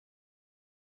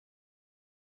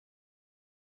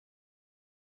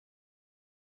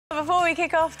Before we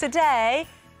kick off today,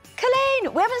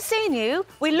 Coleen, we haven't seen you.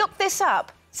 We looked this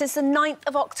up since the 9th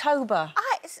of October.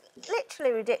 It's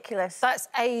literally ridiculous. That's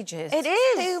ages. It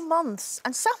is. 2 months.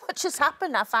 And so much has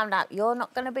happened. I found out you're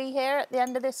not going to be here at the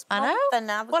end of this month. I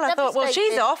know. And I thought, well,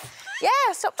 she's off. Yeah,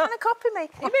 stop trying to copy me.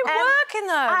 You've been working,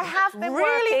 though. I have been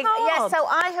really working. hard. Yeah, so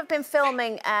I have been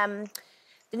filming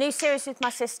the new series with my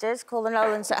sisters called The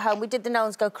Nolans at Home. We did The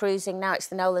Nolans Go Cruising, now it's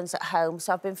The Nolans at Home.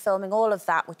 So I've been filming all of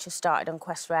that, which has started on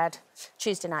Quest Red,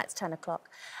 Tuesday nights, 10 o'clock.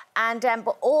 And,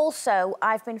 but also,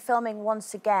 I've been filming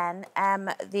once again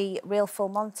the real full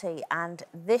Monty. And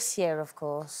this year, of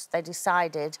course, they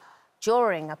decided,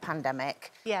 during a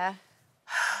pandemic... Yeah.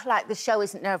 like, the show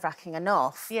isn't nerve-wracking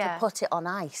enough to put it on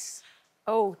ice.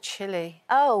 Oh, chilly.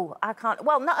 Oh, I can't...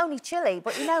 Well, not only chilly,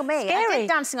 but you know me. Scary. I did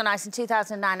Dancing on Ice in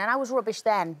 2009, and I was rubbish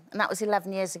then, and that was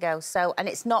 11 years ago. So, and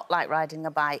it's not like riding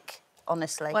a bike,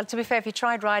 honestly. Well, to be fair, if you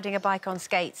tried riding a bike on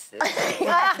skates, it would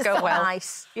have to go well.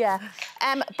 Nice, yeah.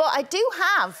 But I do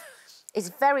have... It's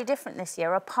very different this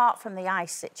year, apart from the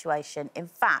ice situation. In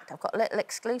fact, I've got a little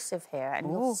exclusive here, and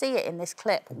you'll see it in this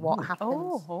clip, what happens.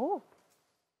 Oh.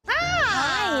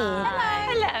 Hi.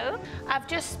 Hello. I've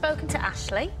just spoken to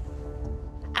Ashley,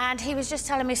 and he was just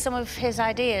telling me some of his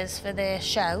ideas for the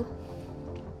show.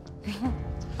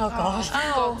 Oh, gosh.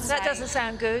 Oh, that doesn't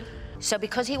sound good. So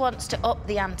because he wants to up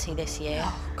the ante this year,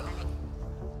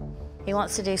 he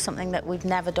wants to do something that we've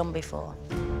never done before.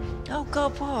 Oh,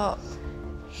 God, what?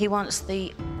 He wants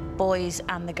the boys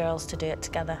and the girls to do it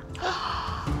together.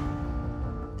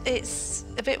 It's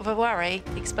a bit of a worry,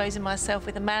 exposing myself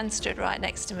with a man stood right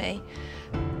next to me.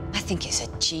 I think it's a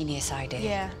genius idea.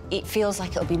 Yeah. It feels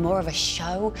like it'll be more of a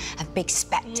show, a big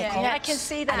spectacle. Yeah, I can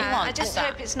see that. Anyone I just does that.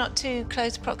 hope it's not too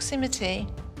close proximity.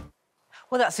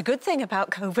 Well, that's a good thing about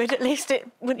COVID. At least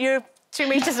you're 2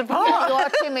 metres apart. You are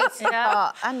 2 metres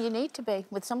apart, and you need to be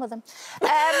with some of them.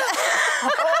 Oh,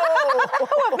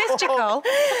 I've missed you, Cole.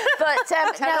 But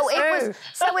no, it was...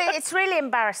 So it's really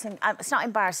embarrassing. It's not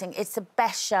embarrassing. It's the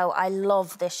best show. I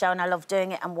love this show, and I love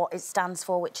doing it and what it stands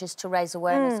for, which is to raise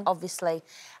awareness, obviously,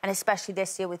 and especially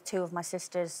this year with 2 of my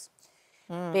sisters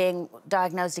being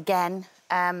diagnosed again.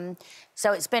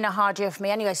 So it's been a hard year for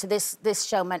me anyway, so this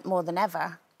show meant more than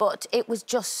ever. But it was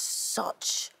just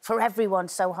such, for everyone,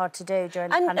 so hard to do during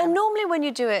the pandemic. And normally when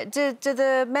you do it, do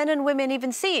the men and women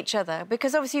even see each other?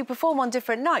 Because obviously you perform on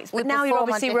different nights, but now you're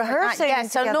obviously rehearsing Yeah,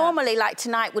 so together. normally, like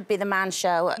tonight would be the man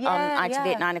show on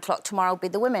ITV at 9 o'clock, tomorrow would be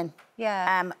the women.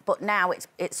 Yeah. But now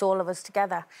it's all of us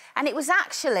together. And it was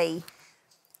actually,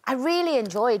 I really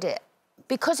enjoyed it,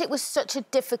 because it was such a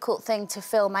difficult thing to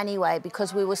film anyway,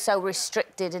 because we were so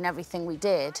restricted in everything we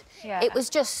did. Yeah. It was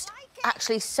just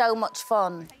actually so much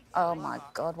fun. Oh, my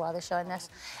God, why are they showing this?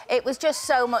 It was just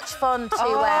so much fun to...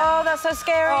 Oh, that's so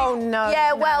scary. Oh, no.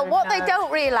 Yeah, well, what they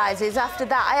don't realise is after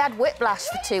that, I had whiplash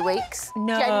for 2 weeks.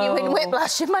 No. Genuine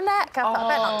whiplash in my neck. I thought, I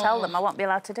better not tell them, I won't be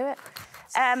allowed to do it.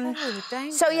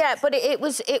 So, yeah, but it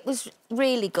was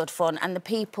really good fun, and the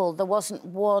people, there wasn't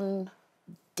one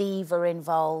diva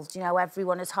involved. You know,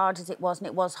 everyone, as hard as it was, and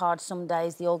it was hard some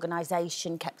days, the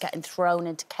organisation kept getting thrown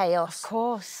into chaos. Of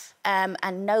course.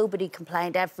 And nobody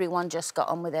complained, everyone just got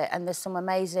on with it, and there's some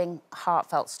amazing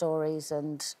heartfelt stories,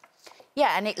 and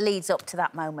yeah, and it leads up to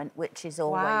that moment, which is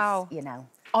always, you know,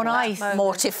 on ice,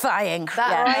 mortifying.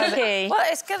 That Well,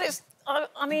 it's good.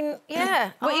 I mean,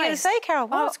 yeah. What are you going to say, Carol?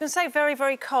 I was going to say very,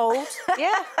 very cold.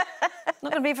 Yeah.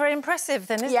 Not going to be very impressive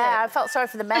then, is it? Yeah, I felt sorry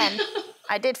for the men.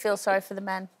 I did feel sorry for the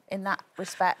men in that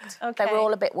respect. Okay. They were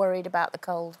all a bit worried about the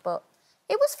cold, but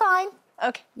it was fine.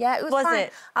 Okay. Yeah, it was fine. Was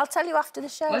it? I'll tell you after the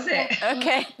show. Was it?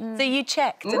 Okay. So you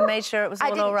checked and made sure it was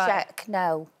all right? I didn't check,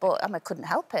 no, but I couldn't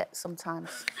help it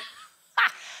sometimes.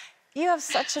 You have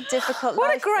such a difficult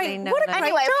What a life, great- Coleen what a Nolan. great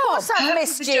Anyway, job. of course I've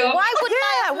missed you. job. Why wouldn't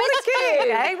I have What a missed you?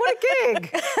 gig, eh? What a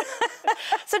gig.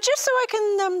 So just so I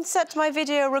can set my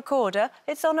video recorder,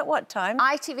 it's on at what time?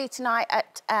 ITV tonight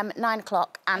at 9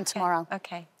 o'clock and tomorrow.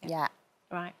 Okay. Yeah.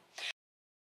 Right.